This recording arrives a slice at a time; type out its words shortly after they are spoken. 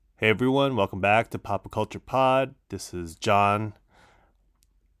Hey everyone, welcome back to Pop Culture Pod. This is John.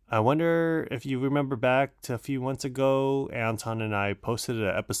 I wonder if you remember back to a few months ago, Anton and I posted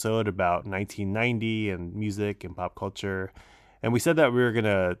an episode about 1990 and music and pop culture. And we said that we were going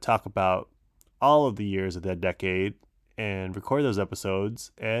to talk about all of the years of that decade and record those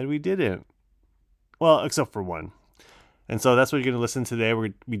episodes, and we didn't. Well, except for one. And so that's what you're going to listen to today.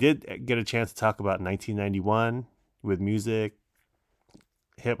 We did get a chance to talk about 1991 with music,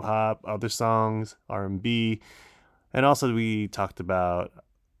 hip hop, other songs, R&B, and also we talked about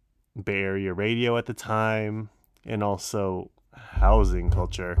Bay Area radio at the time and also housing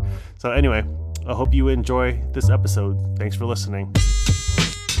culture. So anyway, I hope you enjoy this episode. Thanks for listening.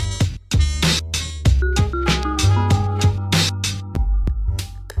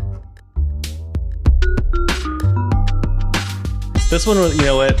 This one, you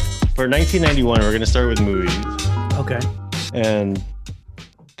know what? For 1991, we're going to start with movies. Okay. And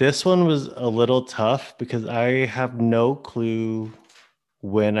this one was a little tough because I have no clue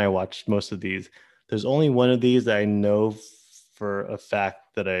when I watched most of these. There's only one of these that I know for a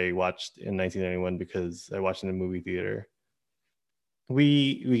fact that I watched in 1991 because I watched in the movie theater.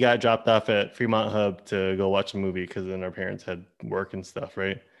 We got dropped off at Fremont Hub to go watch a movie because then our parents had work and stuff,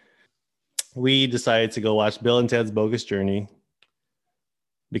 right? We decided to go watch Bill and Ted's Bogus Journey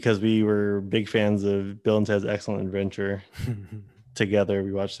because we were big fans of Bill and Ted's Excellent Adventure. Together,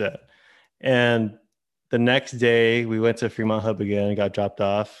 we watched that. And the next day, we went to Fremont Hub again and got dropped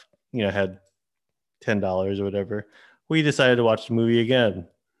off. You know, had $10 or whatever. We decided to watch the movie again.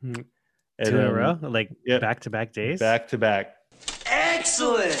 Two in a row? Like back-to-back days? Back-to-back.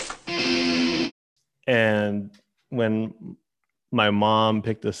 Excellent! And when my mom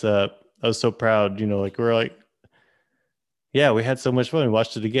picked us up, I was so proud. You know, like, we're like, yeah, we had so much fun. We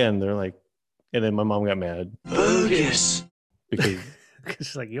watched it again. They're like, and then my mom got mad. Bogus! Because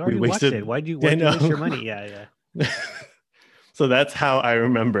it's like, you already watched it. Why'd you waste your money? Yeah. So that's how I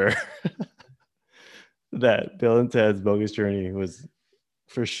remember that Bill and Ted's Bogus Journey was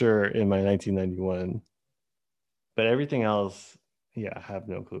for sure in my 1991. But everything else, yeah, I have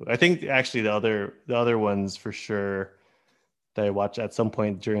no clue. I think actually the other ones for sure that I watched at some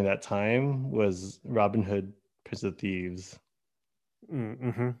point during that time was Robin Hood, Prince of Thieves,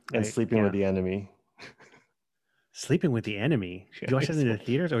 and Sleeping with the Enemy. Sleeping with the Enemy? Did you watch that in the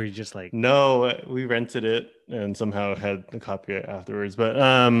theaters, or you just like... No, we rented it and somehow had a copy afterwards. But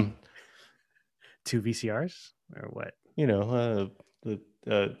 2 VCRs or what? You know, the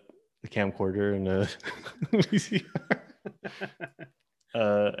camcorder and a VCR.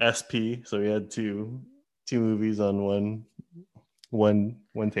 SP. So we had two movies on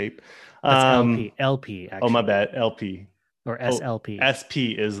one tape. That's LP. Actually. Oh, my bad. LP or SLP.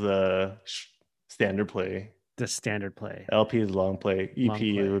 SP is the standard play. The standard play. LP is long play. EP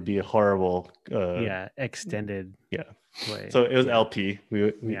would be a horrible extended play. So it was LP.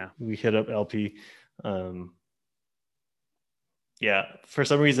 We hit up LP. For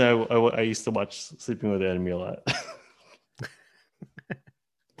some reason I used to watch Sleeping with the Enemy a lot.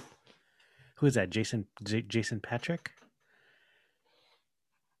 Who is that? Jason Patric?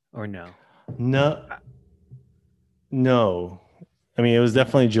 Or no? No. I mean, it was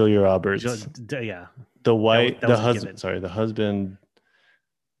definitely Julia Roberts. The husband.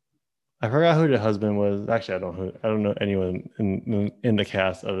 I forgot who the husband was. Actually, I don't know anyone in the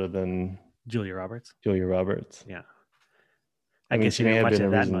cast other than Julia Roberts. Yeah. I guess you didn't watch it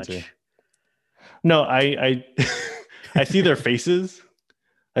that much. No, I I see their faces.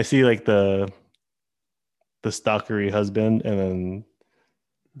 I see like the stalkery husband and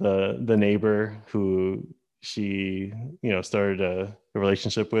then the neighbor who she, started a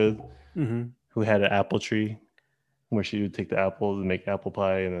relationship with, who had an apple tree where she would take the apples and make apple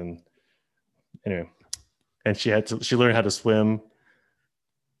pie. And then anyway, and she learned how to swim.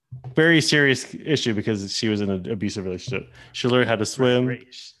 Very serious issue because she was in an abusive relationship. She learned how to swim. Right.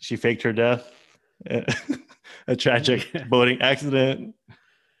 She faked her death, a tragic boating accident.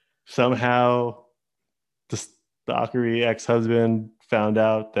 Somehow the stalkery ex-husband found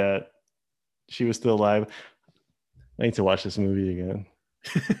out that she was still alive. I need to watch this movie again.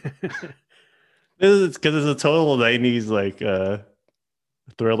 It's because it's a total 90s like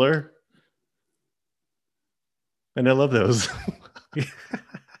thriller, and I love those.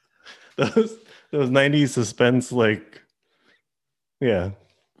 those 90s suspense, like, yeah.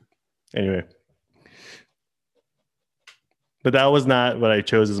 Anyway, but that was not what I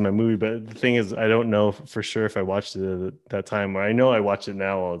chose as my movie. But the thing is, I don't know for sure if I watched it at that time. Or I know I watch it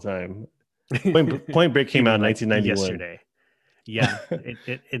now all the time. Point Break came out in 1991. Yesterday. Yeah,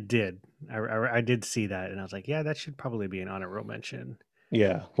 it did. I did see that, and I was like, yeah, that should probably be an honorable mention.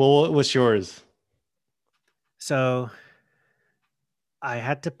 Yeah. Well, what's yours? So I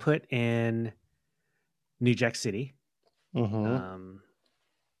had to put in New Jack City. Mm-hmm. Um,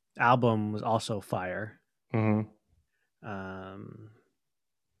 album was also fire. Mm-hmm. Um,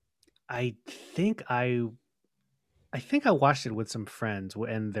 I think I watched it with some friends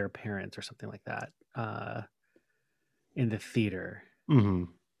and their parents or something like that in the theater, Mm-hmm.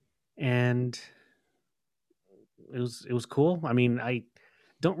 and it was cool. I mean, I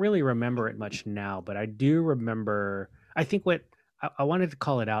don't really remember it much now, but I do remember. I think what I wanted to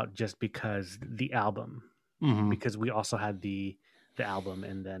call it out just because the album, Mm-hmm. because we also had the album,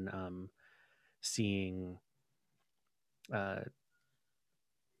 and then seeing uh,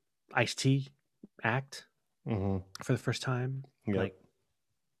 Ice T act Mm-hmm. for the first time, Yep. like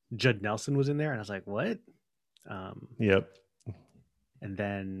Judd Nelson was in there, and I was like, what? Um, Yep. and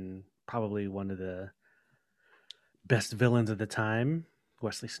then probably one of the best villains of the time,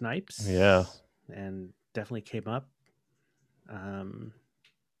 Wesley Yeah. Snipes, and definitely came up. Um,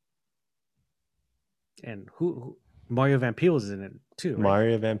 and who Mario Van Peebles is in it too, right?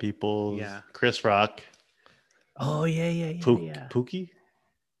 Mario Van Peebles, Yeah. Chris Rock, Oh yeah, yeah, yeah, yeah, Pookie,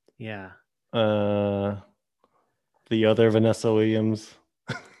 yeah. uh, the other Vanessa Williams.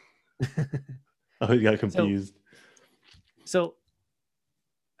 Oh, he got so confused. so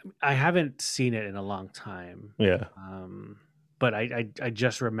I haven't seen it in a long time, Yeah. but I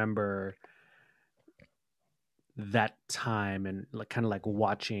just remember that time and like kind of like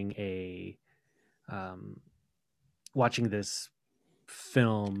um, watching this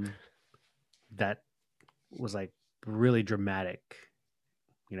film that was like really dramatic,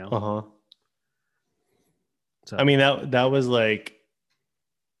 you know. Uh huh. I So mean that was like.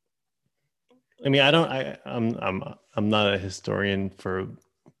 I mean, I don't. I'm not a historian for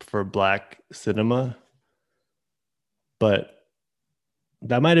Black cinema, but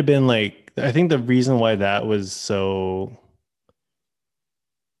that might have been like. I think the reason why that was so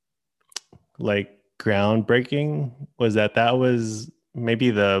like groundbreaking was that was maybe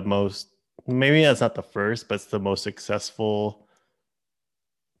the most. Maybe that's not the first, but it's the most successful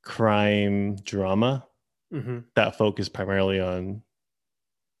crime drama mhm, that focused primarily on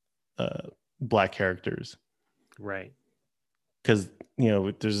uh, Black characters. right, Because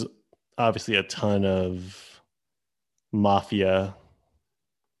there's obviously a ton of mafia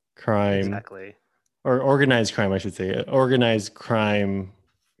crime exactly. or organized crime, I should say, organized crime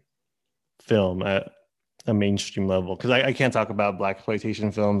film at a mainstream level. Because I can't talk about black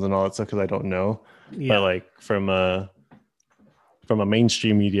exploitation films and all that stuff because I don't know. But Yeah, like from a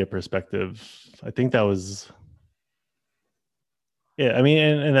mainstream media perspective, I think that was yeah. I mean,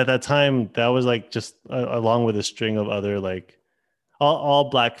 and at that time, that was like just along with a string of other like all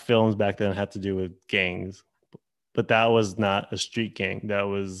black films back then had to do with gangs, but that was not a street gang. That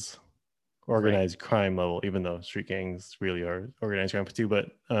was right. organized crime level, even though street gangs really are organized crime too. But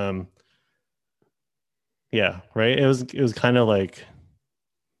yeah, right. It was kind of like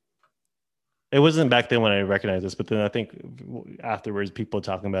it wasn't back then when I recognized this, but then I think afterwards people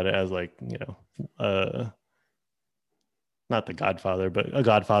talking about it as like not the Godfather, but a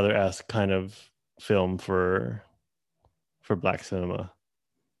Godfather-esque kind of film for black cinema.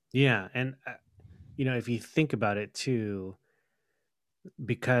 Yeah, and if you think about it too,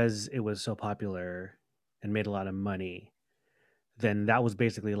 because it was so popular and made a lot of money, then that was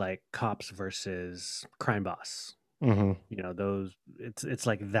basically like cops versus crime boss. Mm-hmm. Those it's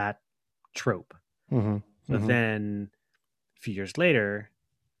like that trope. Mm-hmm. So Mm-hmm. then a few years later,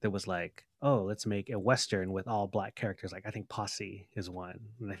 there was like, oh, let's make a western with all black characters. Like I think Posse is one,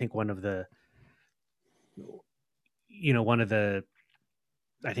 and I think one of the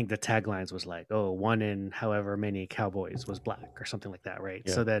I think the taglines was like, oh, one in however many cowboys was black or something like that, right?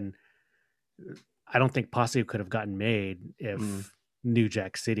 Yeah. So then I don't think Posse could have gotten made Mm. if New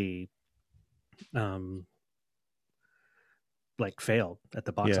Jack City um like failed at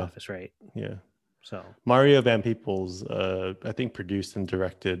the box Yeah. office, right? Yeah. So Mario Van Peebles, I think produced and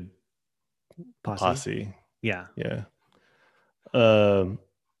directed Posse. Posse. Yeah. Yeah. Um,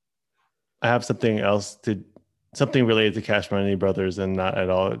 I have something related to Cash Money Brothers and not at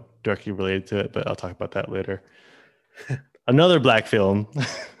all directly related to it, but I'll talk about that later. Another black film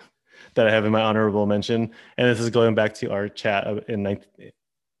that I have in my honorable mention, and this is going back to our chat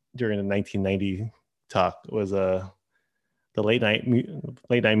during the 1990 talk, was the late night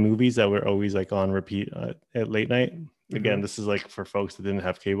movies that were always like on repeat at late night. Again, Mhm. this is like for folks that didn't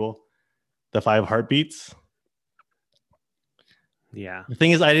have cable. The Five Heartbeats. Yeah. The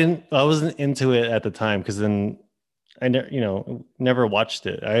thing is, I wasn't into it at the time because then I never watched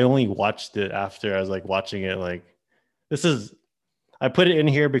it. I only watched it after I was like watching it. Like this is, I put it in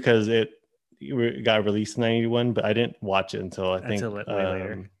here because it got released in 91, but I didn't watch it until I think Way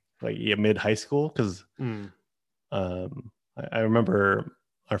later. like mid high school because I remember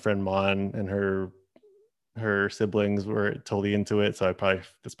our friend Mon and her siblings were totally into it, so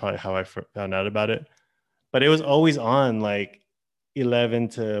that's probably how I found out about it. But it was always on like 11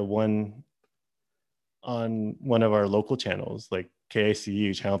 to 1 on one of our local channels, like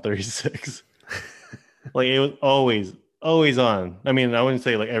KICU channel 36. Like it was always on. I mean, I wouldn't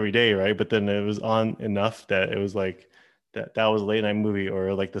say like every day, right? But then it was on enough that it was like that was a late night movie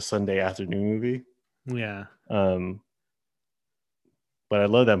or like the Sunday afternoon movie. Yeah. But I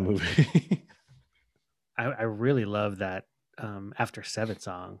love that movie. I really love that After Seven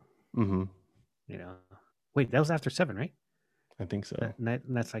song. Mm-hmm. You know, wait, that was After Seven, right? I think so.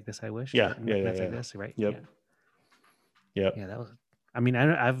 Nights Like This I Wish. Yeah, Nights Like This, right? Yep. Yep. Yeah, that was. I mean,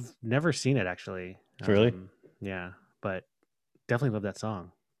 I've never seen it actually. Really? Yeah, but definitely love that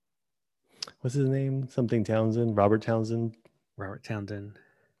song. What's his name? Something Townsend. Robert Townsend. Robert Townsend.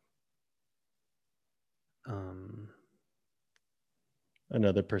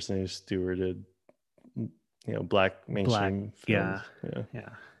 Another person who stewarded, black mainstream films.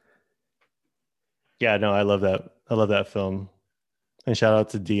 Yeah. No, I love that. I love that film. And shout out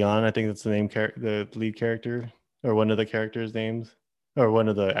to Dion. I think that's the lead character, or one of the characters' names, or one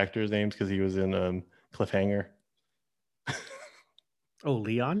of the actors' names, because he was in Cliffhanger. Oh,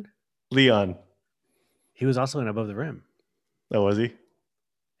 Leon. He was also in Above the Rim. Oh, was he?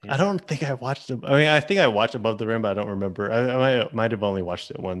 Yeah. I don't think I watched him. I mean, I think I watched Above the Rim, but I don't remember. I might have only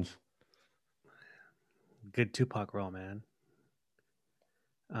watched it once. Good Tupac role, man.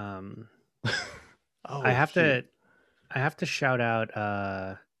 Oh, I have to shout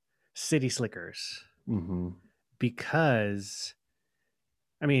out City Slickers because,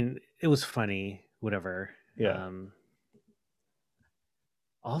 I mean, it was funny, whatever. Yeah.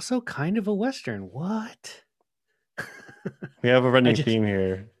 Also, kind of a Western. What? We have a running theme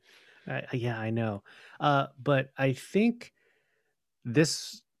here. Yeah, I know. But I think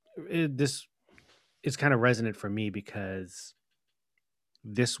this is kind of resonant for me because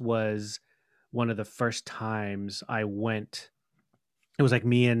this was one of the first times I went. It was like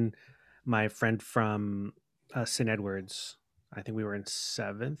me and my friend from St. Edwards. I think we were in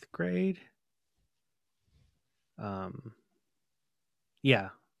 7th grade. Yeah,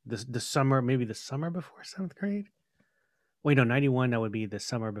 the summer, maybe the summer before 7th grade. Wait, no, 91. That would be the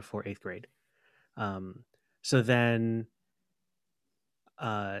summer before 8th grade. So then,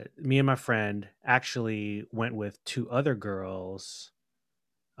 me and my friend actually went with 2 other girls,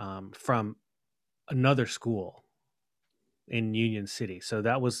 from another school in Union City. So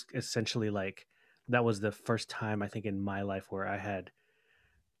that was essentially like, that was the first time I think in my life where I had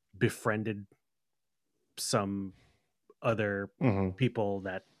befriended some other people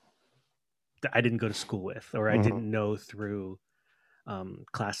that I didn't go to school with, or I didn't know through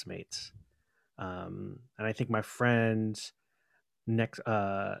classmates. And I think my friends next,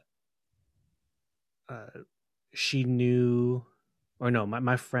 she knew, or no,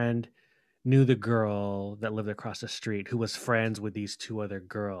 my friend knew the girl that lived across the street who was friends with these 2 other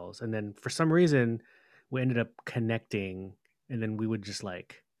girls. And then for some reason we ended up connecting, and then we would just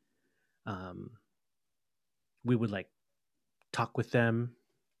like, we would like talk with them,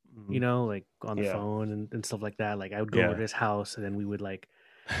 like on the phone and stuff like that. Like I would go over to his house, and then we would like,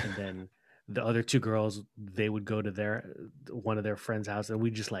 and then the other 2 girls, they would go to one of their friends' house, and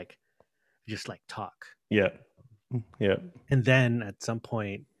we just like talk. Yeah. And then at some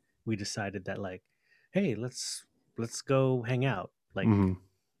point we decided that like, hey, let's go hang out, like, and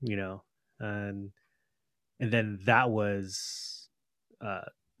then that was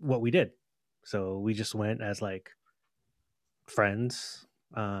what we did. So we just went as like friends.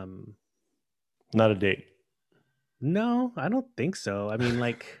 Not a date. No, I don't think so. I mean,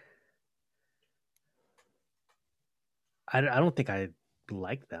 like, I don't think I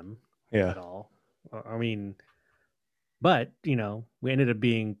like them at all. I mean, but we ended up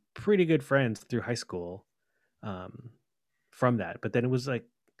being pretty good friends through high school, from that. But then it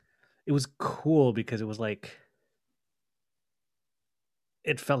was cool because it was like,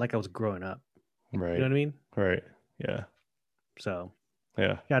 it felt like I was growing up. Right. You know what I mean? Right. Yeah. So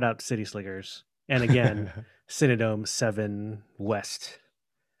yeah. Shout out to City Slickers. And again, Cinedome 7 West.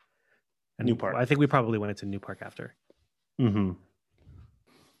 And New Park. I think we probably went into New Park after.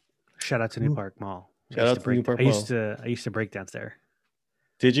 Shout out to New Park Mall. Shout out to New Park Mall. I used to break dance there.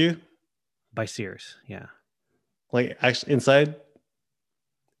 Did you? By Sears, yeah. Like actually inside?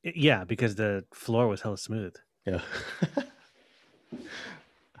 Yeah, because the floor was hella smooth. Yeah.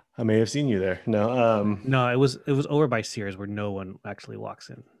 I may have seen you there. No, No, it was over by Sears where no one actually walks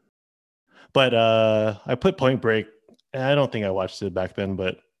in. but I put Point Break. And I don't think I watched it back then,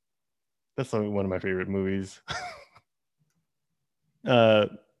 but that's one of my favorite movies.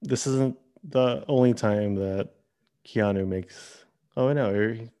 This isn't the only time that Keanu makes. Oh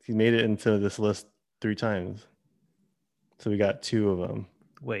no, he made it into this list 3 times. So we got 2 of them.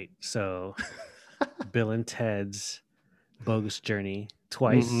 Wait, so Bill and Ted's Bogus Journey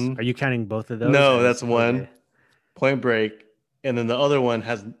twice? Mhm. Are you counting both of those? No, that's one. Okay. Point Break, and then the other one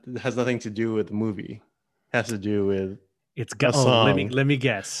has nothing to do with the movie. Has to do with It's a oh, song. let me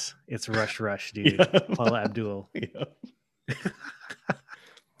guess. It's Rush Rush, dude. Yeah. Paula Abdul. Yeah.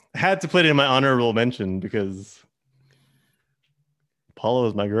 I had to put it in my honorable mention because Paula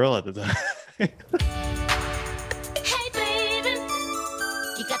was my girl at the time. Hey baby,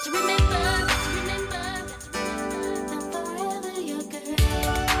 you got to remember, I'm forever your girl.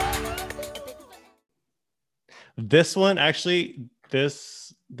 This one actually,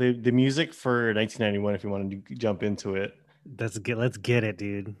 the music for 1991. If you wanted to jump into it, Let's get it,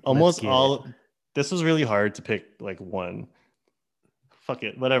 dude. almost all. This was really hard to pick like one. Fuck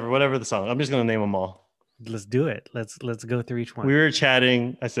it, whatever the song. I'm just gonna name them all. Let's do it. Let's go through each one. We were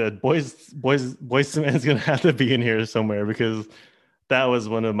chatting. I said, Boys to Men's gonna have to be in here somewhere because that was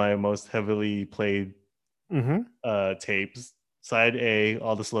one of my most heavily played tapes. Side A,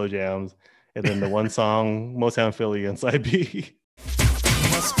 all the slow jams, and then the one song, Motown Philly, on side B.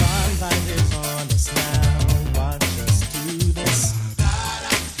 The spotlight is on us now. Watch us do this.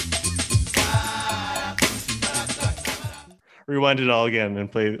 Rewind it all again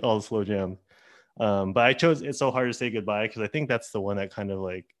and play all the slow jams. But I chose It's So Hard to Say Goodbye because I think that's the one that kind of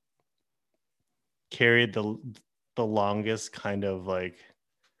like carried the longest kind of like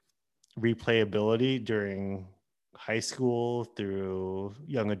replayability during high school through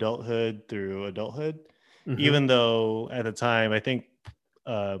young adulthood through adulthood. Even though at the time I think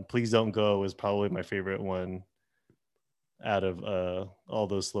Please Don't Go was probably my favorite one out of all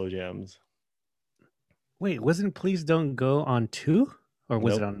those slow jams. Wait, wasn't Please Don't Go on 2? Or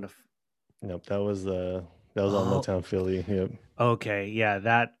was it on the Nope, that was on Motown Philly. Yep. Okay, yeah,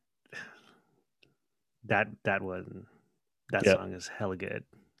 that one, that song is hella good.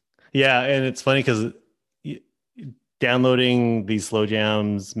 Yeah, and it's funny because downloading these slow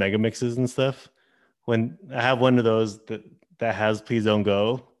jams mega mixes and stuff, when I have one of those that has Please Don't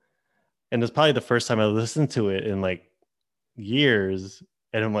Go, and it's probably the first time I listened to it in like years,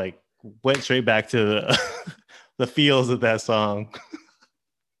 and I'm like went straight back to the feels of that song.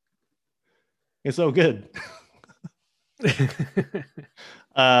 It's so good. It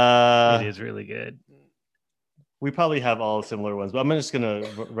is really good. We probably have all similar ones, but I'm just gonna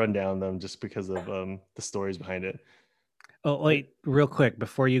run down them just because of the stories behind it. Oh wait, real quick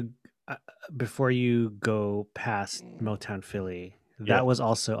before you go past Motown Philly, that was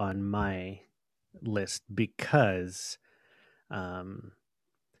also on my list because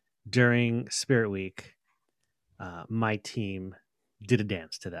during Spirit Week, my team did a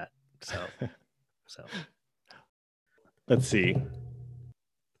dance to that. So let's see.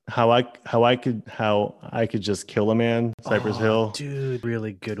 How I could just kill a man, Cypress Hill. Dude,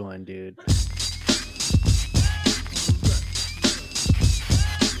 really good one, dude.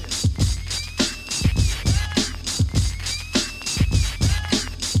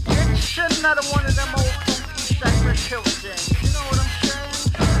 It's another one of them old funky Cypress Hill things. You know what I'm saying?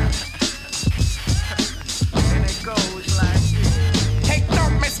 And it goes like this. Hey,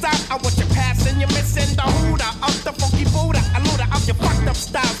 don't miss out on what you're passing. You're missing the hooter of the funky Buddha. A looter of your fucked up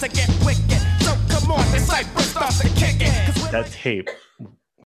style to get wicked. So come on, this Cypress starts to kick it. That tape.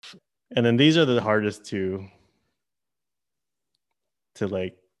 And then these are the hardest to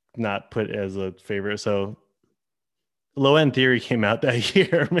like not put as a favorite. So Low End Theory came out that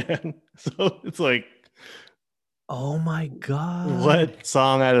year, man. So it's like, oh my god, what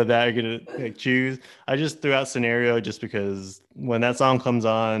song out of that are you gonna like, choose? I just threw out Scenario just because when that song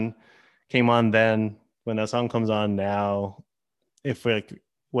came on then, when that song comes on now, if like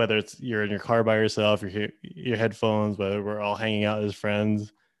whether it's you're in your car by yourself, your headphones, whether we're all hanging out as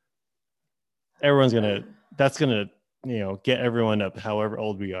friends, that's gonna get everyone up, however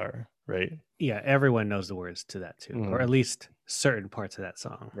old we are, right? Yeah, everyone knows the words to that too, or at least certain parts of that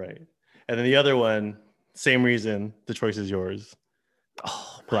song, right? And then the other one, same reason, the choice is yours.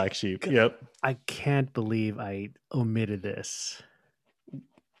 Oh, Black Sheep. God. Yep. I can't believe I omitted this.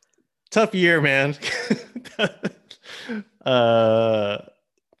 Tough year, man. I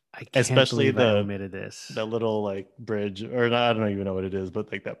can't especially believe I omitted this. That little like bridge, or not, I don't even know what it is,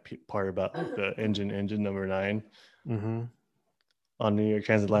 but like that part about like, the engine number 9. on New York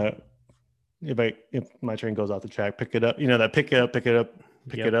Transit line. If my train goes off the track, pick it up. You know that pick it up, pick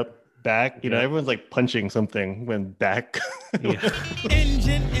Yep. it up, back. You know, Yep. everyone's like punching something when back. Yeah.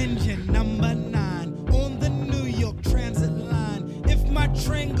 Engine number 9 on the New York Transit line. If my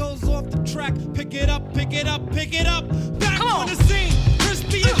train goes off the track, pick it up, pick it up, pick it up. Back on the scene,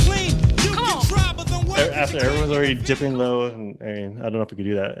 crispy and clean. You can try, but then why? After everyone's already dipping low, and I mean, I don't know if we could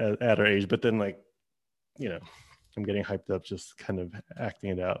do that at our age, but then like, you know, I'm getting hyped up, just kind of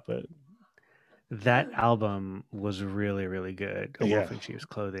acting it out. But That album was really, really good. A Yeah. Wolf in Sheep's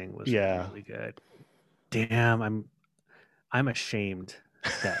Clothing was Yeah. really good. Damn, I'm ashamed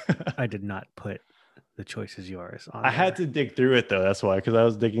that I did not put The Choice Is Yours on. I had there. to dig through it though. That's why, because I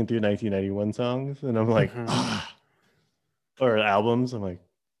was digging through 1991 songs, and I'm like, Mhm. or albums. I'm like,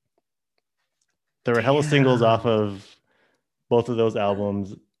 there were hella singles off of both of those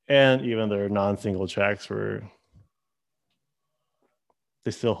albums, and even their non-single tracks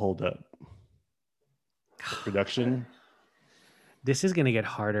they still hold up. The production, This is gonna get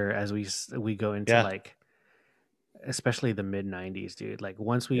harder as we go into Yeah. like, especially the mid 90s, dude. Like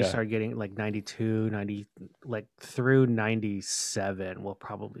once we Yeah. start getting like 92, 90, like through 97 will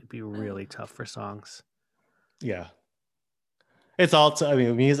probably be really tough for songs. yeah. It's all. I mean,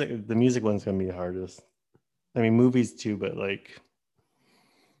 the music one's gonna be the hardest. I mean, movies too, but like,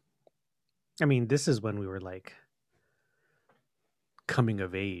 I mean, this is when we were like coming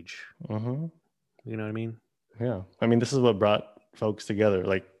of age. mhm. You know what I mean? Yeah. I mean, this is what brought folks together.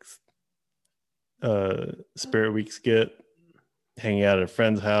 Like, Spirit Week skit, hanging out at a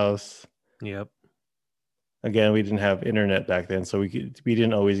friend's house. Yep. Again, we didn't have internet back then, so we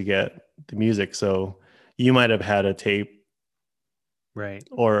didn't always get the music. So you might have had a tape Right.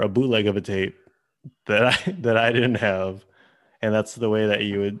 or a bootleg of a tape that I didn't have, and that's the way that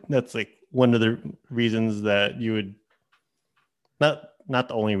you would. That's like one of the reasons that you would not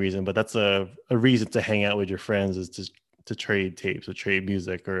the only reason, but that's a reason to hang out with your friends, is to trade tapes or trade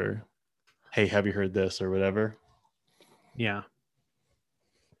music, or hey, have you heard this or whatever. Yeah.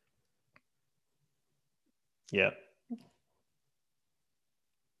 Yeah.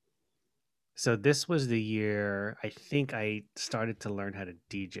 So this was the year I think I started to learn how to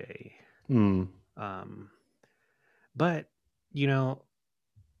DJ. Mm. But you know,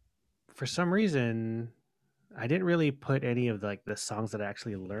 for some reason, I didn't really put any of the songs that I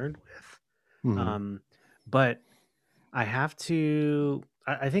actually learned with. Mhm. But I have to.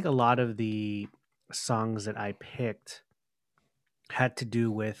 I think a lot of the songs that I picked had to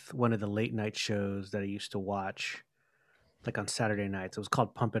do with one of the late night shows that I used to watch, like on Saturday nights. It was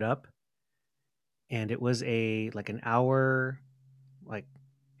called Pump It Up, and it was an hour like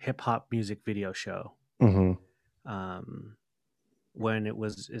hip hop music video show. Mhm. When it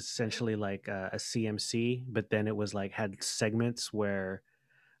was essentially like a CMC, but then it was like had segments where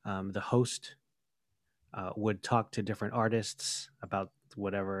the host would talk to different artists about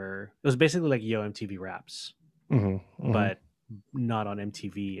whatever. It was basically like Yo MTV Raps, Mhm. Mhm. but not on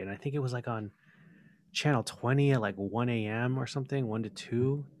MTV. And I think it was like on Channel 20 at like 1 a.m. or something, 1 to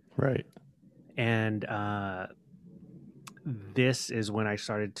 2. Right. And this is when I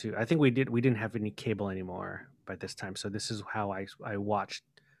started to. I think we didn't have any cable anymore by this time, so this is how I watched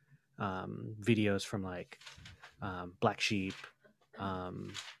videos from like Black Sheep,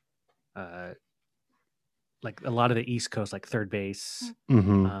 like a lot of the East Coast, like Third Base.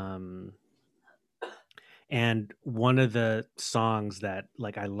 Mhm. And one of the songs that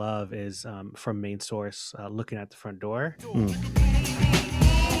like I love is from Main Source, "Looking at the Front Door." I'm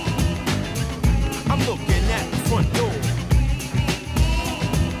looking at the front door.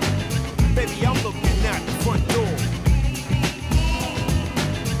 Baby, I'm looking at the front door.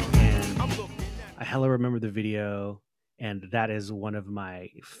 And I'm looking at I hella remember the video, and that is one of my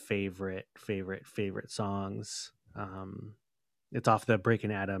favorite songs. It's off the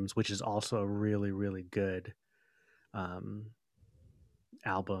Breaking Atoms, which is also a really, really good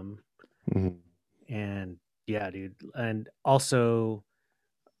album. Mhm. And yeah, dude. And also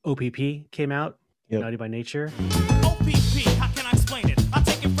OPP came out, Yep. Naughty by Nature. OPP, how can I explain it? I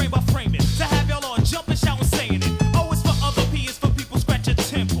take it frame by frame it. To have y'all all jumping, shouting, saying it. O is for other, P is for people scratch a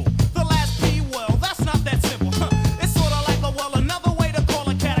temple. The last P, well, that's not that simple. Huh. It's sort of like another way to call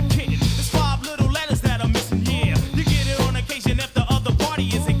a cat a kitten. There's 5 little letters that are missing, yeah. You get it on occasion if the other party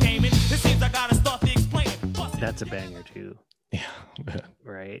isn't gaming. It seems I gotta start to explain it. Bust it. That's a banger too, Yeah.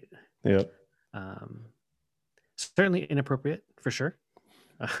 right? Yep. Certainly inappropriate for sure.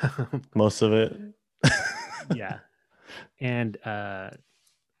 Most of it. Yeah. And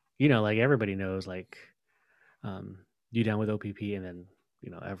you know, like everybody knows, like You Down with OPP, and then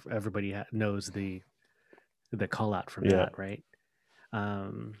you know everybody knows the call out from Yeah. that, right?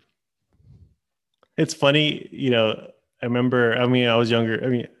 Um, It's funny, I remember, I was younger. I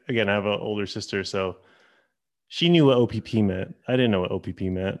mean, again, I have an older sister, so she knew what OPP meant. I didn't know what OPP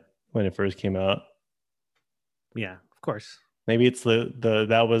meant when it first came out. yeah, of course. Maybe it's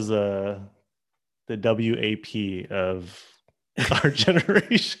that was the WAP of our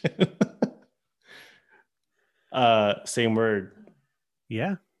generation. Same word.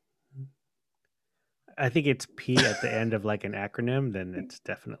 Yeah. I think it's P at the end of like an acronym, then it's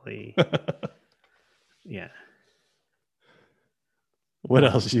definitely yeah. What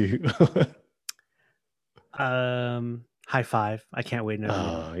else you? High Five. I can't wait another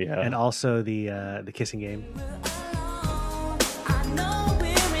minute. Oh yeah. And also the kissing game. I know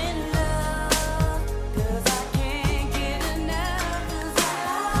we're in love, 'cause I can't get enough, 'cause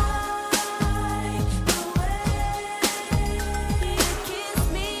I like the way you kiss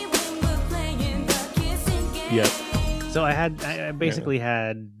me when we're playing the kissing game. Yep. So I basically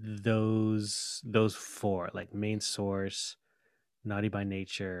had those four, like Main Source, Naughty by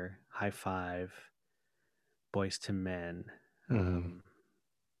Nature, High Five, Boys to Men. Mhm.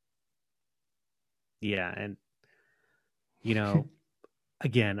 Yeah, and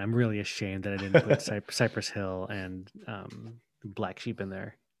again, I'm really ashamed that I didn't put Cypress Hill and Black Sheep in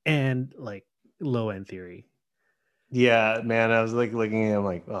there, and like Low End Theory. Yeah, man. I was like looking at him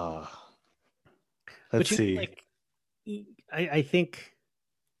like, oh. Let's But see. like, I think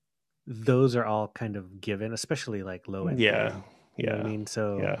those are all kind of given, especially like Low End. Yeah. Theory. You know what I mean?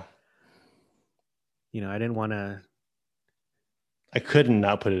 So Yeah. I didn't want to. I couldn't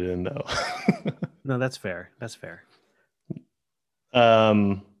not put it in though. No, that's fair. That's fair.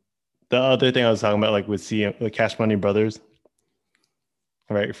 The other thing I was talking about, like with the Cash Money Brothers,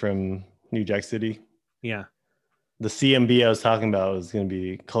 right, from New Jack City. Yeah. The CMB I was talking about was going to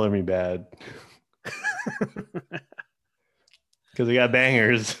be Color Me Bad because we got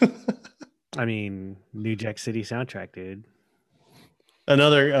bangers. I mean, New Jack City soundtrack, dude.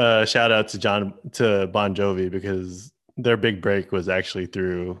 Another shout out to Bon Jovi, because their big break was actually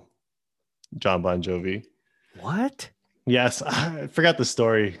through John Bon Jovi. What? Yes, I forgot the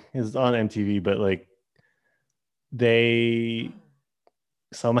story. It's on MTV, but like they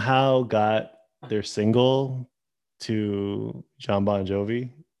somehow got their single to John Bon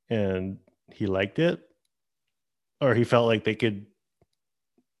Jovi and he liked it, or he felt like they could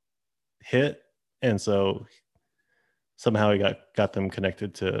hit, and so somehow he got them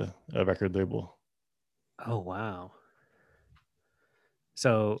connected to a record label. Oh wow.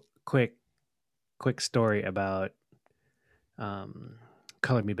 So quick story about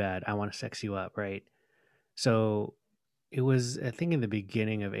Color Me Bad, I Want to Sex You Up, right? So it was, I think, in the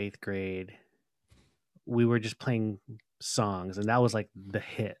beginning of 8th grade, we were just playing songs, and that was like the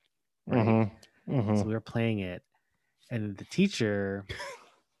hit, right? Mm-hmm. Mm-hmm. So we were playing it, and the teacher,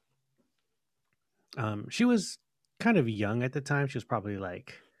 she was kind of young at the time. She was probably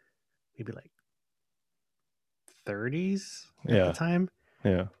like maybe like 30s at Yeah. the time.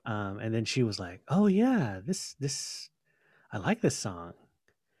 Yeah. And then she was like, "Oh yeah, this I like this song."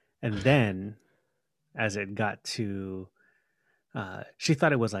 And then as it got to she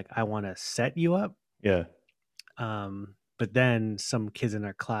thought it was like, "I want to set you up." Yeah. But then some kids in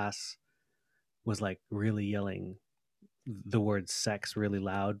our class was like really yelling the word sex really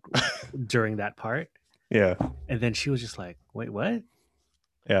loud during that part. Yeah. And then she was just like, "Wait, what?"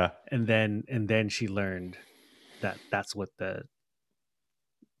 Yeah. And then she learned that that's what the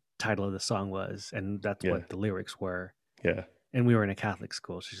title of the song was, and that's Yeah. what the lyrics were. Yeah. And we were in a Catholic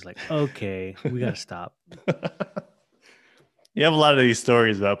school. So she's like, "Okay, we got to stop." You have a lot of these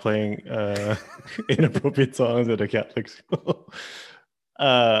stories about playing inappropriate songs at a Catholic school.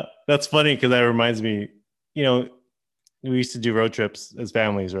 That's funny because that reminds me, we used to do road trips as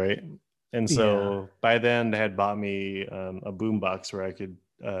families, right? And so by then they had bought me a boombox where I could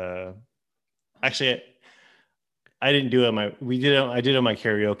actually I didn't do it on I did it on my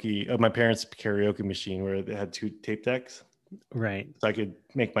karaoke, my parents' karaoke machine where they had 2 tape decks. Right. So I could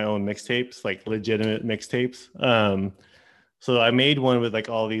make my own mixtapes, like legitimate mixtapes. So I made one with like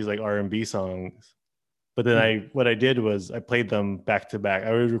all these like R&B songs, but then what I did was I played them back to back.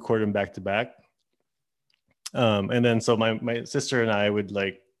 I would record them back to back. And then so my sister and I would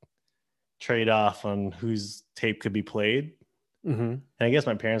like trade off on whose tape could be played. Mm-hmm. And I guess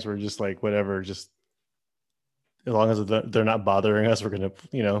my parents were just like, whatever, just as long as they're not bothering us, we're gonna,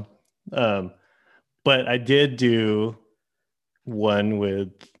 but I did do one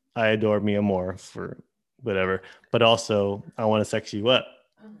with I Adore Me More for whatever, but also I Want to Sex You Up.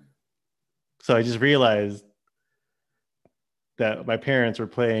 So I just realized that my parents were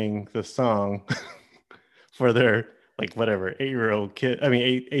playing the song for their like whatever 8-year-old kid. I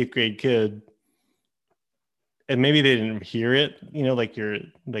mean, eighth grade kid, and maybe they didn't hear it. You know, like your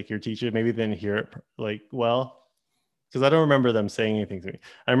teacher, maybe they didn't hear it like well, because I don't remember them saying anything to me.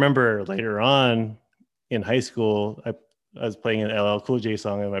 I remember later on in high school, I was playing an LL Cool J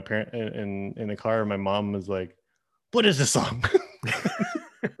song, and my parent in the car, my mom was like, "What is this song?"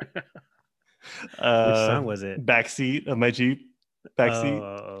 Which song was it? Backseat of my Jeep. Backseat.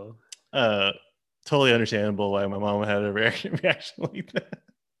 Oh, Totally understandable why my mom had a reaction like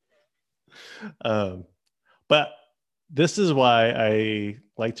that. But this is why I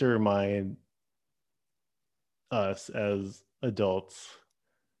like to remind us as adults,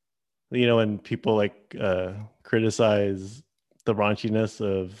 you know, when people like criticize the raunchiness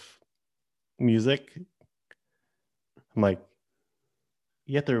of music, I'm like,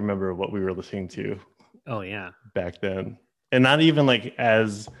 you have to remember what we were listening to oh yeah. back then, and not even like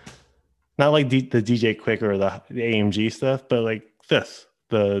as not like the DJ Quick or the AMG stuff, but like this,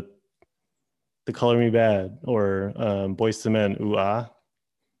 the Color Me Bad or Boyz II Men, Ooh Ah,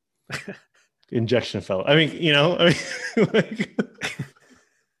 Injection Fellow. I mean, you know, like,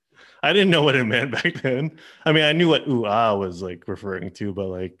 I didn't know what it meant back then. I mean, I knew what Ooh Ah was like referring to, but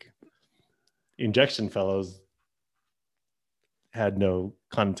like Injection Fellows had no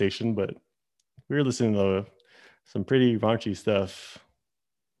connotation. But we were listening to some pretty raunchy stuff.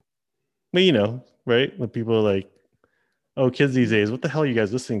 But you know, right? When people are like, "Oh, kids these days, what the hell are you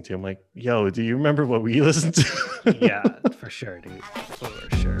guys listening to?" I'm like, "Yo, do you remember what we listened to?" Yeah, for sure, dude.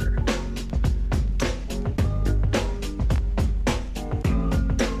 For sure.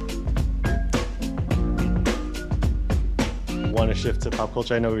 Want to shift to pop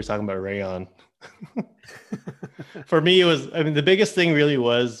culture? I know we were talking about Rayon. For me, it was. I mean, the biggest thing really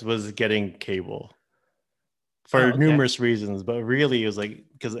was getting cable for Oh, okay. numerous reasons, but really it was like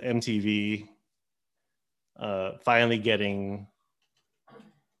because of MTV finally getting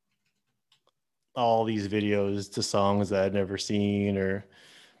all these videos to songs that I'd never seen, or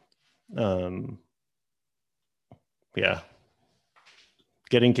yeah,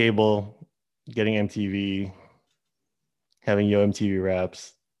 getting cable, getting MTV, having Yo MTV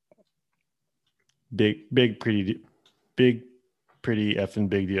Raps, big pretty effing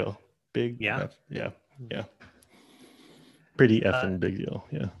big deal. Big Yeah. yeah. Pretty effing big deal.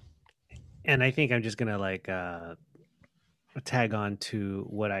 Yeah. And I think I'm just gonna like tag on to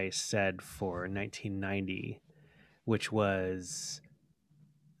what I said for 1990, which was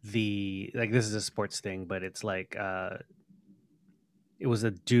the like this is a sports thing, but it's like it was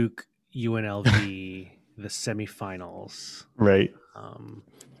a Duke UNLV the semifinals, Right.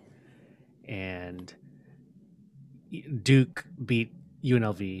 and Duke beat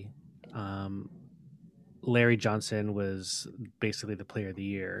UNLV. Larry Johnson was basically the player of the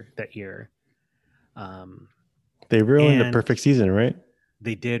year that year. They ruined the And perfect season, right?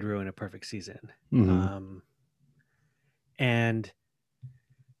 they did ruin a perfect season. Mhm. And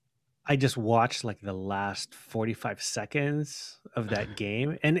I just watched like the last 45 seconds of that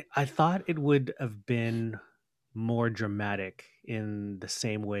game, and I thought it would have been more dramatic in the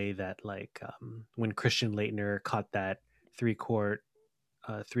same way that like when Christian Leitner caught that three quarters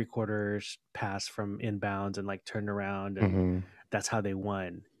pass from inbounds and like turned around, and Mhm. that's how they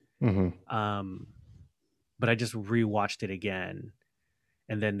won. Mhm. But I just rewatched it again,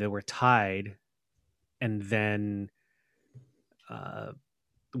 and then they were tied, and then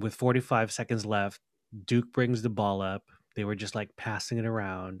with 45 seconds left, Duke brings the ball up. They were just like passing it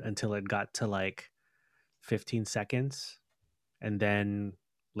around until it got to like 15 seconds, and then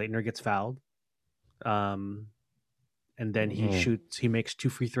Leitner gets fouled. And then he makes 2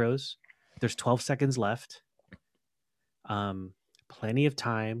 free throws. There's 12 seconds left. Plenty of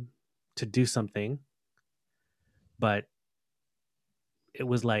time to do something, but it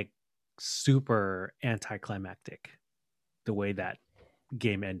was like super anticlimactic the way that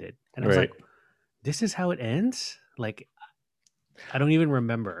game ended. And I was like, this is how it ends? Like, I don't even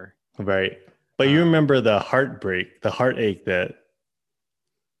remember. Right. But you remember the heartbreak, the heartache that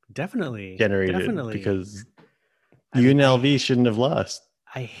Definitely generated because I mean, UNLV shouldn't have lost.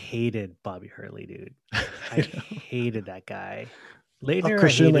 I hated Bobby Hurley, dude. I know. hated that guy. Oh, Leitner,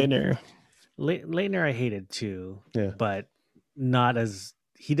 Christian I hated. Leitner. Leitner, I hated too. Yeah. But not as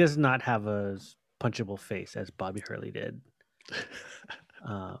he does not have a punchable face as Bobby Hurley did.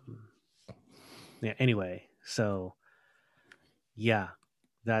 Yeah. Anyway, so yeah,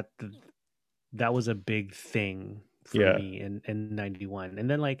 that was a big thing for Yeah. me in '91, and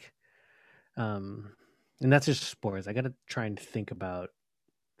then like, and that's just sports. I got to try and think about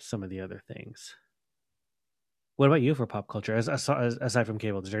some of the other things. What about you for pop culture? Aside from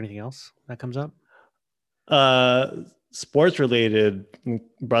cable, is there anything else that comes up? Sports related.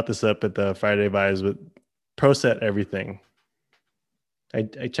 Brought this up at the Friday Vibes, but Pro Set everything. I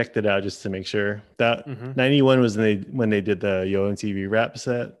checked it out just to make sure. That Mhm. 91 was when they did the Yo MTV rap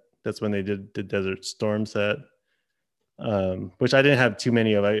set. That's when they did the Desert Storm set. Which I didn't have too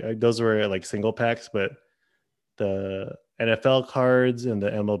many of. Those were like single packs, but the NFL cards and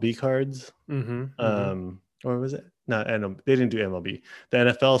the MLB cards. Mm-hmm. Or was it? No, they didn't do MLB. The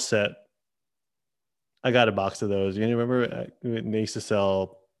NFL set. I got a box of those. You remember they used to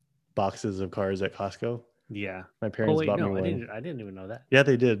sell boxes of cards at Costco? Yeah. My Oh parents wait, bought me no, I one. didn't even know that. Yeah,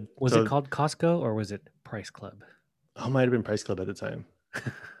 they did. Was So, it called Costco or was it Price Club? Oh, might have been Price Club at the time.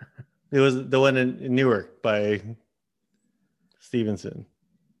 It was the one in Newark by Stevenson.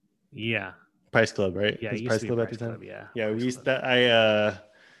 Yeah. Price Club, right? Yeah, It was it used Price to be Club at Price the time. Club, yeah. Yeah, we Price used Club. that. I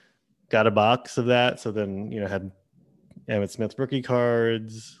got a box of that. So then had Emmett Smith rookie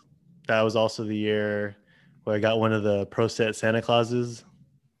cards. That was also the year where I got one of the Pro Set Santa Clauses.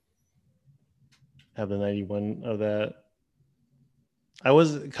 Have the 91 of that. I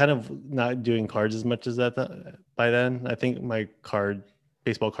was kind of not doing cards as much as that by then. I think my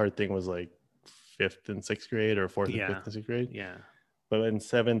baseball card thing was like 5th and 6th grade or 4th and Yeah. 5th and 6th grade. Yeah. But in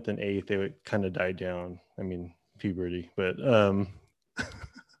 7th and 8th, they would kind of die down. I mean, puberty, but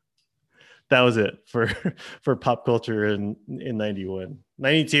that was it for pop culture in 91.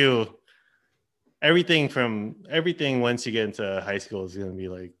 92. Everything once you get into high school is going to be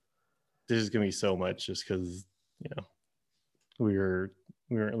like, there's going to be so much just because, we weren't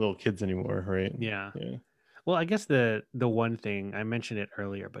little kids anymore, right? Yeah. Yeah. Well, I guess the one thing I mentioned it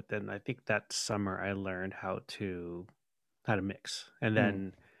earlier, but then I think that summer I learned how to mix. And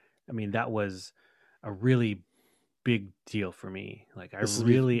then I mean that was a really big deal for me. Like I This is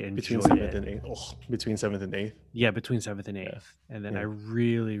really between enjoyed 7th it. and 8th. Oh, between 7th and 8th. Yeah, between 7th and 8th. And then Yeah. I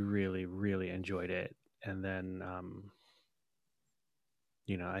really, really, really enjoyed it. And then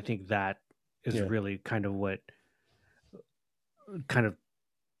I think that is Yeah. really kind of what kind of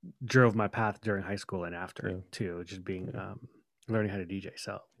drove my path during high school and after Yeah. too, just being learning how to DJ.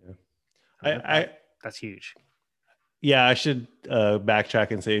 So Yeah. that's huge. Yeah, I should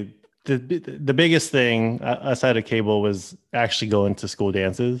backtrack and say the biggest thing aside of cable was actually going to school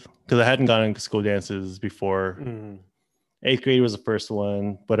dances, because I hadn't gone into school dances before. 8th grade was the first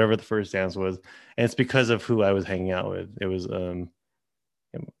one, whatever the first dance was, and it's because of who I was hanging out with. It was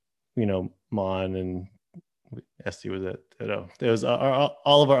Mon and Esty was it. It was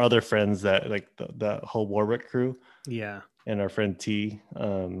all of our other friends that like the whole Warwick crew. Yeah. And our friend T,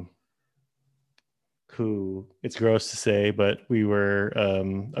 who, it's gross to say, but we were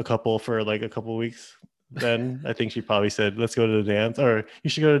a couple for like a couple weeks. Then I think she probably said, "Let's go to the dance," or "You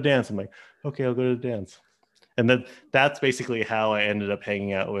should go to the dance." I'm like, "Okay, I'll go to the dance." And then that's basically how I ended up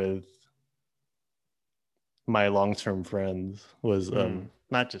hanging out with my long-term friends. Was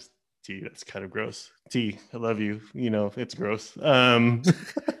not just T. That's kind of gross. T, I love you. It's gross.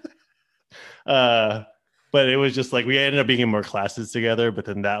 But it was just like we ended up being in more classes together. But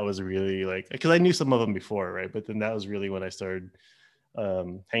then that was really like, because I knew some of them before, right? But then that was really when I started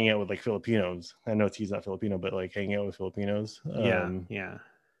hanging out with like Filipinos. I know T's not Filipino, but like hanging out with Filipinos. Yeah.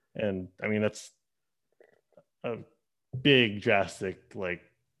 And I mean, that's a big drastic like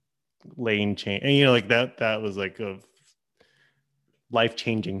lane change, and like that was like a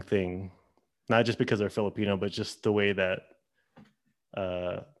life-changing thing, not just because they're Filipino, but just the way that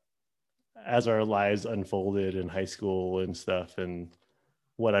as our lives unfolded in high school and stuff, and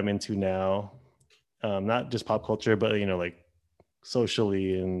what I'm into now, not just pop culture, but like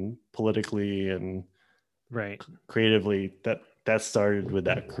socially and politically and Right. creatively, that started with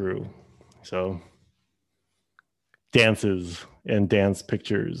that crew. So dances and dance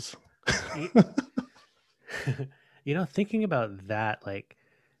pictures. Thinking about that, like,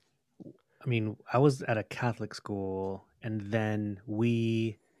 I mean, I was at a Catholic school, and then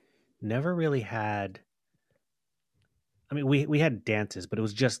we never really had. I mean, we had dances, but it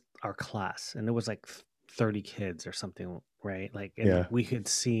was just our class, and it was like 30 kids or something, right? Like, and Yeah. we had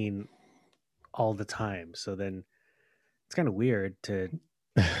seen all the time. So then it's kind of weird to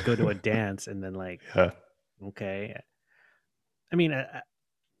go to a dance and then like, Yeah. okay. I mean,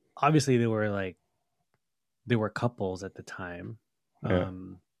 obviously there were couples at the time, Yeah.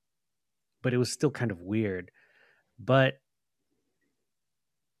 but it was still kind of weird. But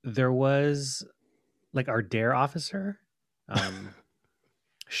there was like our dare officer,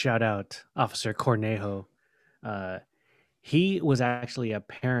 shout out Officer Cornejo. He was actually a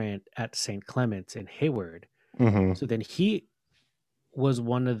parent at St. Clement's in Hayward. Mm-hmm. So then he was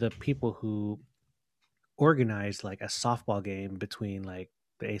one of the people who organized like a softball game between like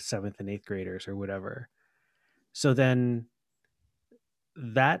the 7th and 8th graders or whatever. So then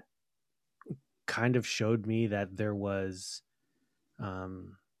that kind of showed me that there was,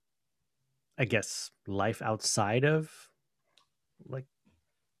 I guess, life outside of like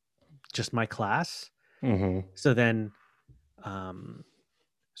just my class. Mm-hmm. So then,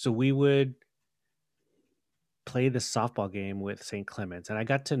 so we would play this softball game with St. Clements, and I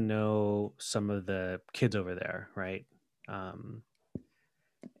got to know some of the kids over there, right?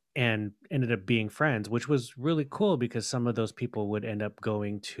 And ended up being friends, which was really cool because some of those people would end up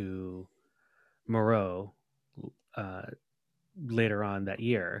going to Moreau later on that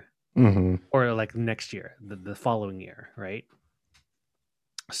year, Mm-hmm. or like next year, the following year, right?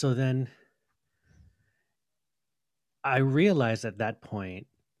 So then I realized at that point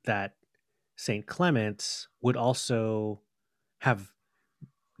that St. Clement's would also have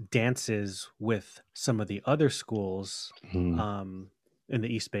dances with some of the other schools Mm-hmm. in the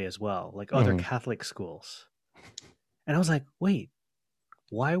East Bay as well, like other Mhm. Catholic schools. And I was like, wait,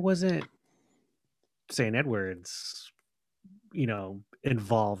 why wasn't St. Edward's,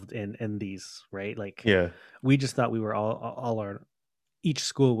 involved in these, right? Like Yeah. we just thought we were all our, each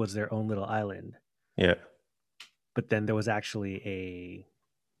school was their own little island, Yeah. but then there was actually a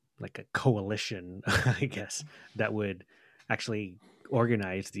coalition, I guess, that would actually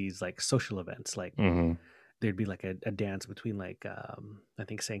organize these like social events. Like Mm-hmm. there'd be like a dance between like I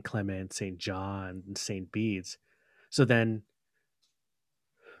think St. Clement, St. John, and St. Bede's. So then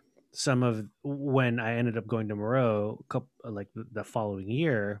when I ended up going to Moreau, like the following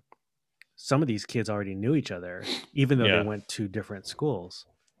year, some of these kids already knew each other, even though they Yeah. went to different schools.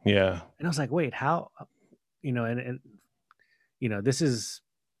 Yeah. And I was like, wait, how, and this is,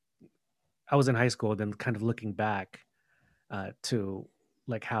 I was in high school, then kind of looking back to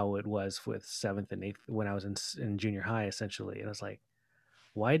like how it was with seventh and eighth when I was in junior high, essentially. And I was like,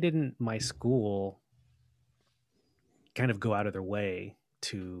 why didn't my school kind of go out of their way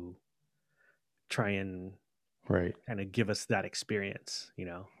to try and Right. kind of give us that experience,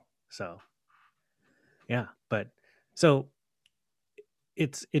 So, yeah. But so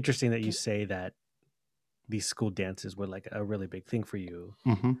it's interesting that you say that these school dances were like a really big thing for you.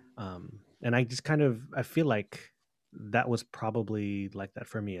 Mm-hmm. And I just I feel like that was probably like that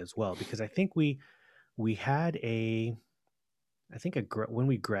for me as well, because I think we had when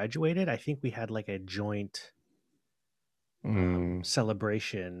we graduated, I think we had like a joint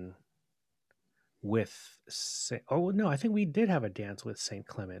celebration with I think we did have a dance with St.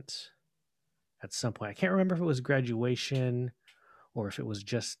 Clements at some point. I can't remember if it was graduation or if it was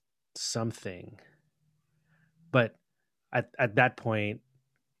just something, but at that point,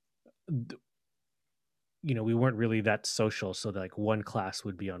 we weren't really that social, so like one class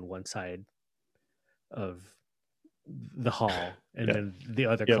would be on one side of the hall, and Yeah. then the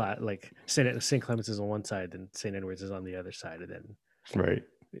other Yep. class, like St. Clements is on one side, then St. Edward's is on the other side, and then Right.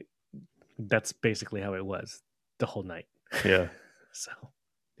 that's basically how it was the whole night. Yeah. So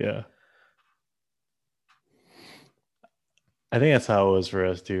Yeah. I think that's how it was for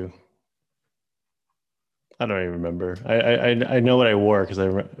us too. I don't even remember. I know what I wore because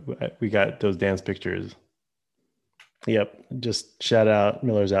we got those dance pictures. Yep. Just shout out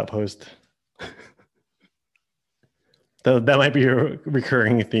Miller's Outpost. That might be a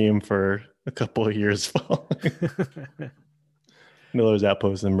recurring theme for a couple of years. Miller's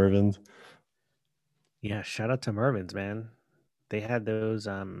Outpost and Mervin's. yeah, shout out to Mervin's, man. They had those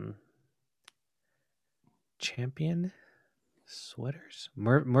champion sweaters.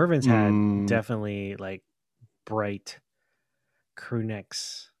 Mervin's had definitely like bright crew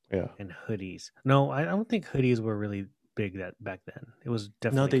necks Yeah. and hoodies. No, I don't think hoodies were really big back then. It was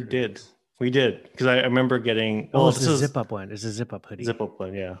definitely No, they crew did. necks. We did because I remember getting. Oh, Well, it's this the is zip up one. It's a zip up hoodie. zip up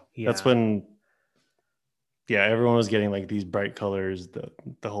one. Yeah. That's Yeah. when. Yeah, everyone was getting like these bright colors. The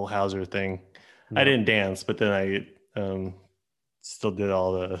whole Hauser thing. I Yep. didn't dance, but then I still did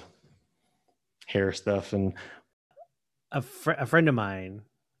all the hair stuff and. A friend of mine,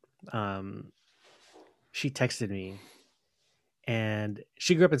 she texted me, and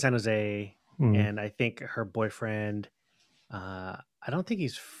she grew up in San Jose, and I think her boyfriend, I don't think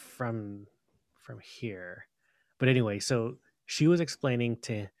he's from here, but anyway, so she was explaining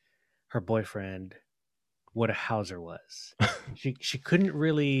to her boyfriend what a Hauser was. she couldn't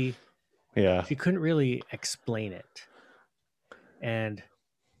really Yeah. explain it, and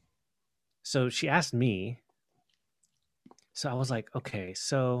so she asked me. So I was like, okay,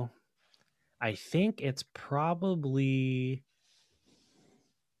 so I think it's probably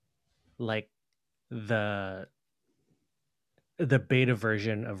like the beta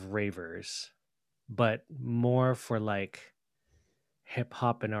version of Ravers, but more for like hip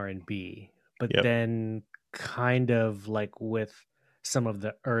hop and R&B, but Yep. then kind of like with some of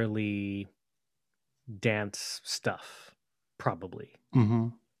the early dance stuff, probably, Mm-hmm.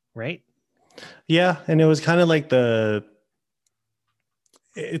 right? Yeah, and it was kind of like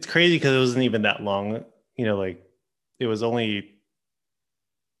it's crazy because it wasn't even that long, like it was only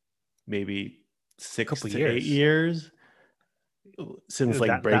maybe six Couple to eight years. years since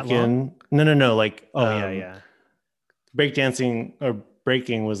like That long? breaking. No, like Oh yeah. breakdancing or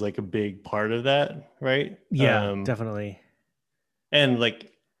breaking was like a big part of that, right? Yeah, definitely. And like,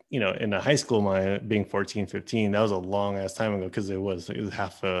 in a high school, my being 14, 15, that was a long ass time ago because it was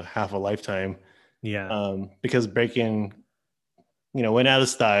half a lifetime. Yeah. Because breaking, went out of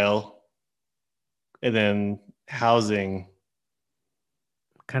style, and then housing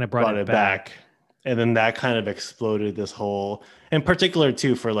Kind of brought brought it it back. back. And then that kind of exploded this whole, in particular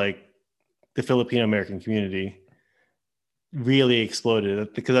too, for like the Filipino American community, really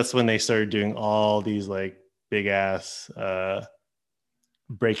exploded because that's when they started doing all these like big ass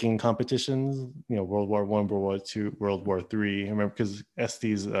breaking competitions, World War I, World War II, World War III. I remember because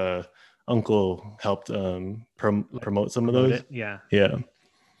Este's uncle helped promote some of Promote those. it. Yeah. Yeah,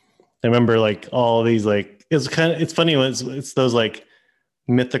 I remember like all these like it's funny when it's those like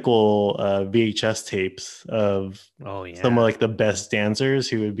mythical VHS tapes of Oh some of yeah. like the best dancers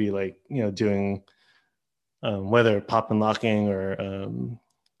who would be like doing whether pop and locking or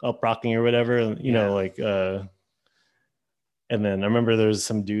up rocking or whatever, Yeah. like and then I remember there was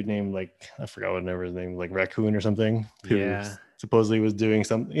some dude named like I forgot whatever his name, like Raccoon or something, who Yeah. supposedly was doing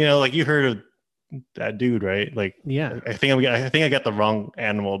something. Like you heard of that dude, right? Like Yeah. I think I got the wrong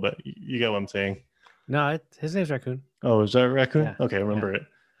animal, but you get what I'm saying. No, his name's Raccoon. Oh, is that Raccoon? Yeah. Okay, I remember it.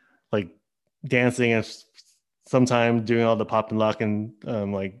 Like dancing and sometime doing all the pop and lock and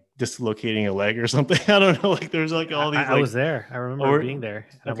like dislocating a leg or something. I don't know. Like there's like all these I like was there. I remember or- being there.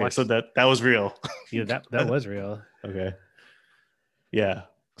 And I okay, watched. so that was real. Yeah, that was real. Okay. Yeah.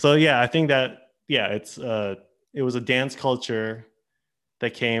 So yeah, I think that it was a dance culture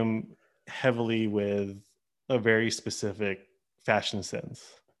that came heavily with a very specific fashion sense.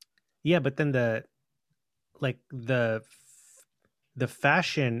 Yeah, but then like the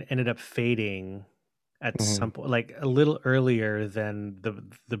fashion ended up fading at Mhm. some point, like a little earlier than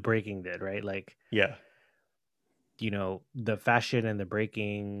the breaking did, right? Like, Yeah. the fashion and the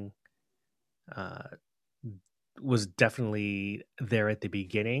breaking uh was definitely there at the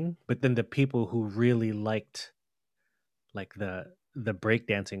beginning, but then the people who really liked like the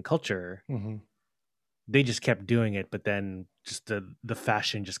breakdancing culture, Hmm. they just kept doing it, but then just the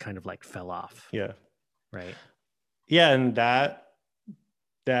fashion just kind of like fell off, Yeah. right? Yeah, and that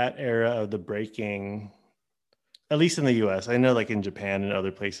era of the breaking, at least in the US, I know like in Japan and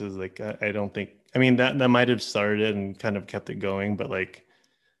other places, like I don't think, I mean that might have started and kind of kept it going, but like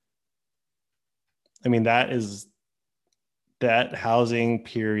I mean that housing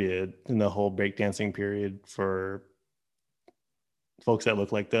period and the whole breakdancing period for folks that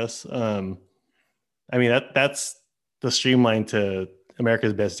look like this. I mean that's the streamline to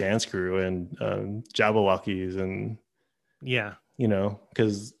America's Best Dance Crew and Jabberwockies and Yeah.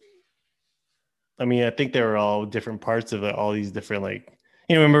 because I mean I think they were all different parts of it, all these different like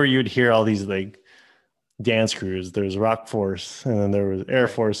remember you'd hear all these like dance crews. There's Rock Force and then there was Air Right.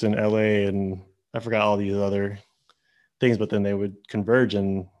 Force in LA and I forgot all these other things, but then they would converge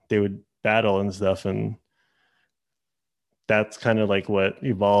and they would battle and stuff, and that's kind of like what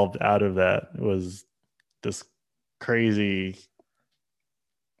evolved out of that was this crazy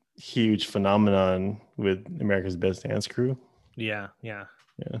huge phenomenon with America's Best Dance Crew. Yeah. Yeah.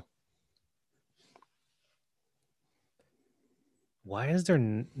 Why has there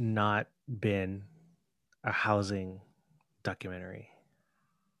not been a housing documentary?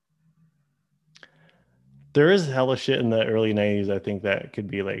 There is hella shit in the early 90s I think that could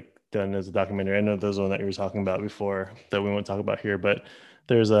be like done as a documentary. I know there's one that you were talking about before that we won't talk about here, but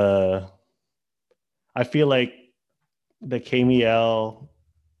there's I feel like the KML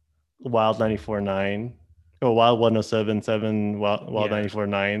Wild 94.9 or Wild 107.7 Wild Yeah.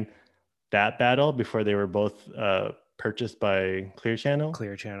 94.9, that battle before they were both purchased by Clear Channel.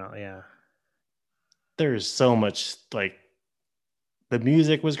 Clear Channel, yeah. There's so much like the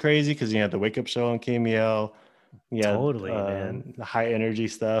music was crazy because you had the Wake Up Show on KML. Yeah, Totally, man. the high energy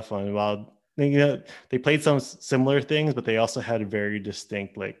stuff on Wild. They played some similar things, but they also had very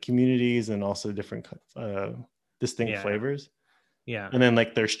distinct like communities and also different distinct Yeah. flavors. Yeah. And then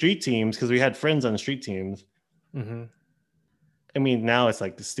like their street teams, because we had friends on street teams. Mm-hmm. I mean, now it's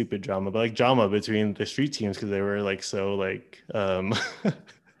like the stupid drama, but like drama between the street teams because they were like so like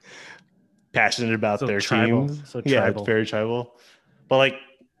passionate about So their tribal. teams. So Yeah, it's tribal. very tribal. But like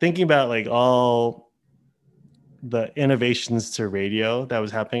thinking about like all the innovations to radio that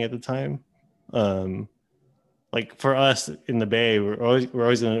was happening at the time. Like for us in the Bay, we're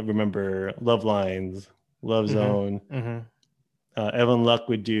always gonna remember Love Lines, Love Zone. Mm-hmm. Evan Luck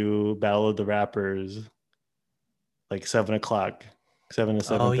would do Battle of the Rappers, like 7 o'clock, 7 to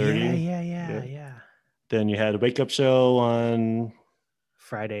 7:30. Oh yeah, Yeah. yeah. Then you had a Wake Up Show on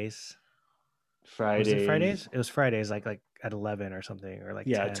Fridays. Fridays. Was it Fridays? It was Fridays, like at 11 or something, or like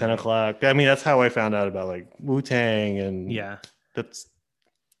Yeah, 10, 10 right? o'clock. I mean, that's how I found out about like Wu-Tang and Yeah, that's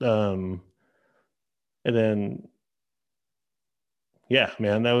and then yeah,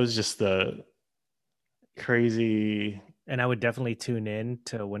 man, that was just the crazy. and I would definitely tune in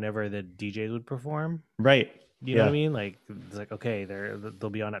to whenever the DJs would perform. Right. You know what I Yeah. mean? Like it's like okay, they'll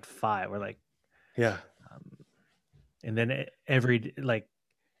be on at 5 or like, Yeah. and then like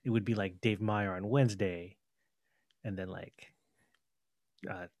it would be like Dave Meyer on Wednesday, and then like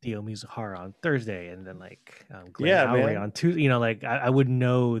Theo Mizuhara on Thursday, and then like Glenn Yeah, Lowry man. on Tuesday. You know, like I would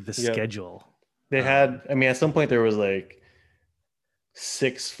know the Yeah. schedule. They had, I mean, at some point there was like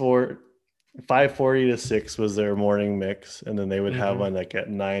 5:40 to 6 was their morning mix, and then they would have Mhm. one like at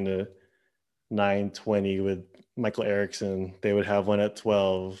 9 to 9:20 with Michael Erickson. They would have one at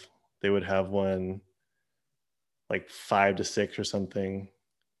 12. They would have one like 5 to 6 or something,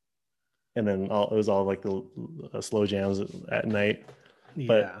 and then it was all like the slow jams at night.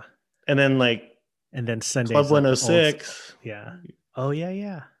 But- Yeah, And then like and then Sundays. Club like, old- 106. Yeah. Oh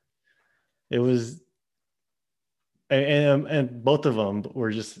yeah. It was, and both of them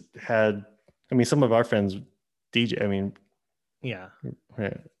were just had. I mean, some of our friends DJ. I mean, Yeah.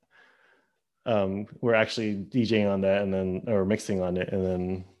 we're actually DJing on that, and then or mixing on it, and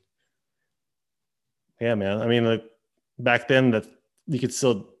then yeah, man. I mean, like back then, that you could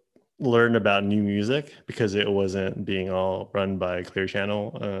still learn about new music because it wasn't being all run by Clear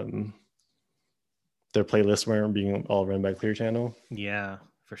Channel. Their playlists weren't being all run by Clear Channel. Yeah,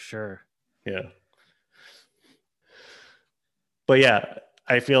 for sure. Yeah. But yeah,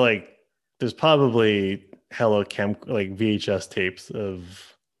 I feel like there's probably hella like VHS tapes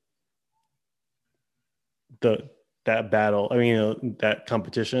of that battle. I mean, that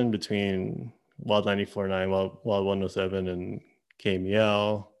competition between Wild 94.9, Wild 107, and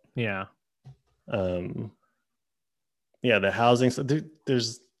KMEL. Yeah. Yeah, the housing. So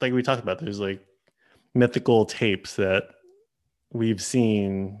there's like we talked about. There's like mythical tapes that we've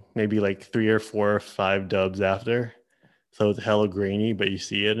seen maybe like 3 or 4 or 5 dubs after. So it's hella grainy, but you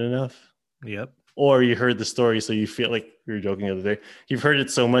see it enough. Yep. Or you heard the story, so you feel like we were joking the other day. You've heard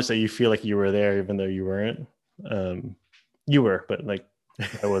it so much that you feel like you were there, even though you weren't. You were, but like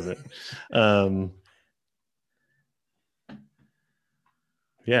I wasn't.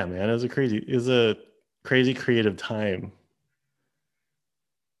 Yeah, man, it was a crazy creative time.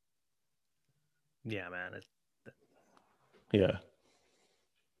 Yeah, man. Yeah.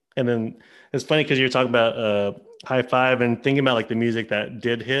 And then it's funny because you're talking about High Five and thinking about like the music that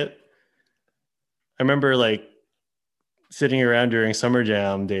did hit. I remember like sitting around during Summer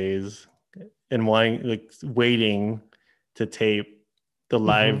Jam days and waiting to tape the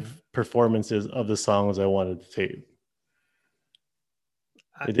live performances of the songs I wanted to tape.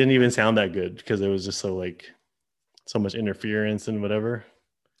 It didn't even sound that good because it was just so much interference and whatever.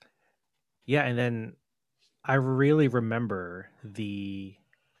 Yeah, and then I really remember the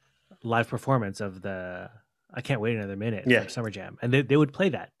live performance of the I Can't Wait Another Minute Yeah. from Summer Jam. And they would play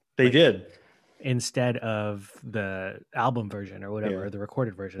that They Like- did. instead of the album version or whatever, Yeah. or the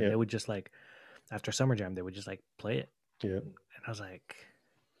recorded version. Yeah. They would just like after Summer Jam, they would just like play it. Yep. And I was like,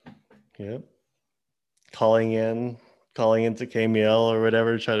 Yep. Calling into KML or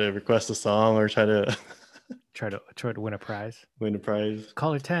whatever, try to request a song or try to try to win a prize. win a prize.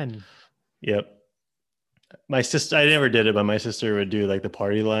 Caller 10. Yep. My sister, I never did it, but my sister would do like the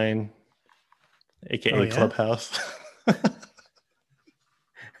party line, aka Oh, yeah? Clubhouse. I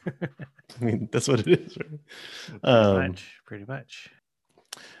mean, that's what it is, right? Pretty much.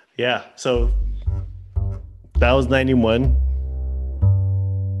 Yeah. So that was 91.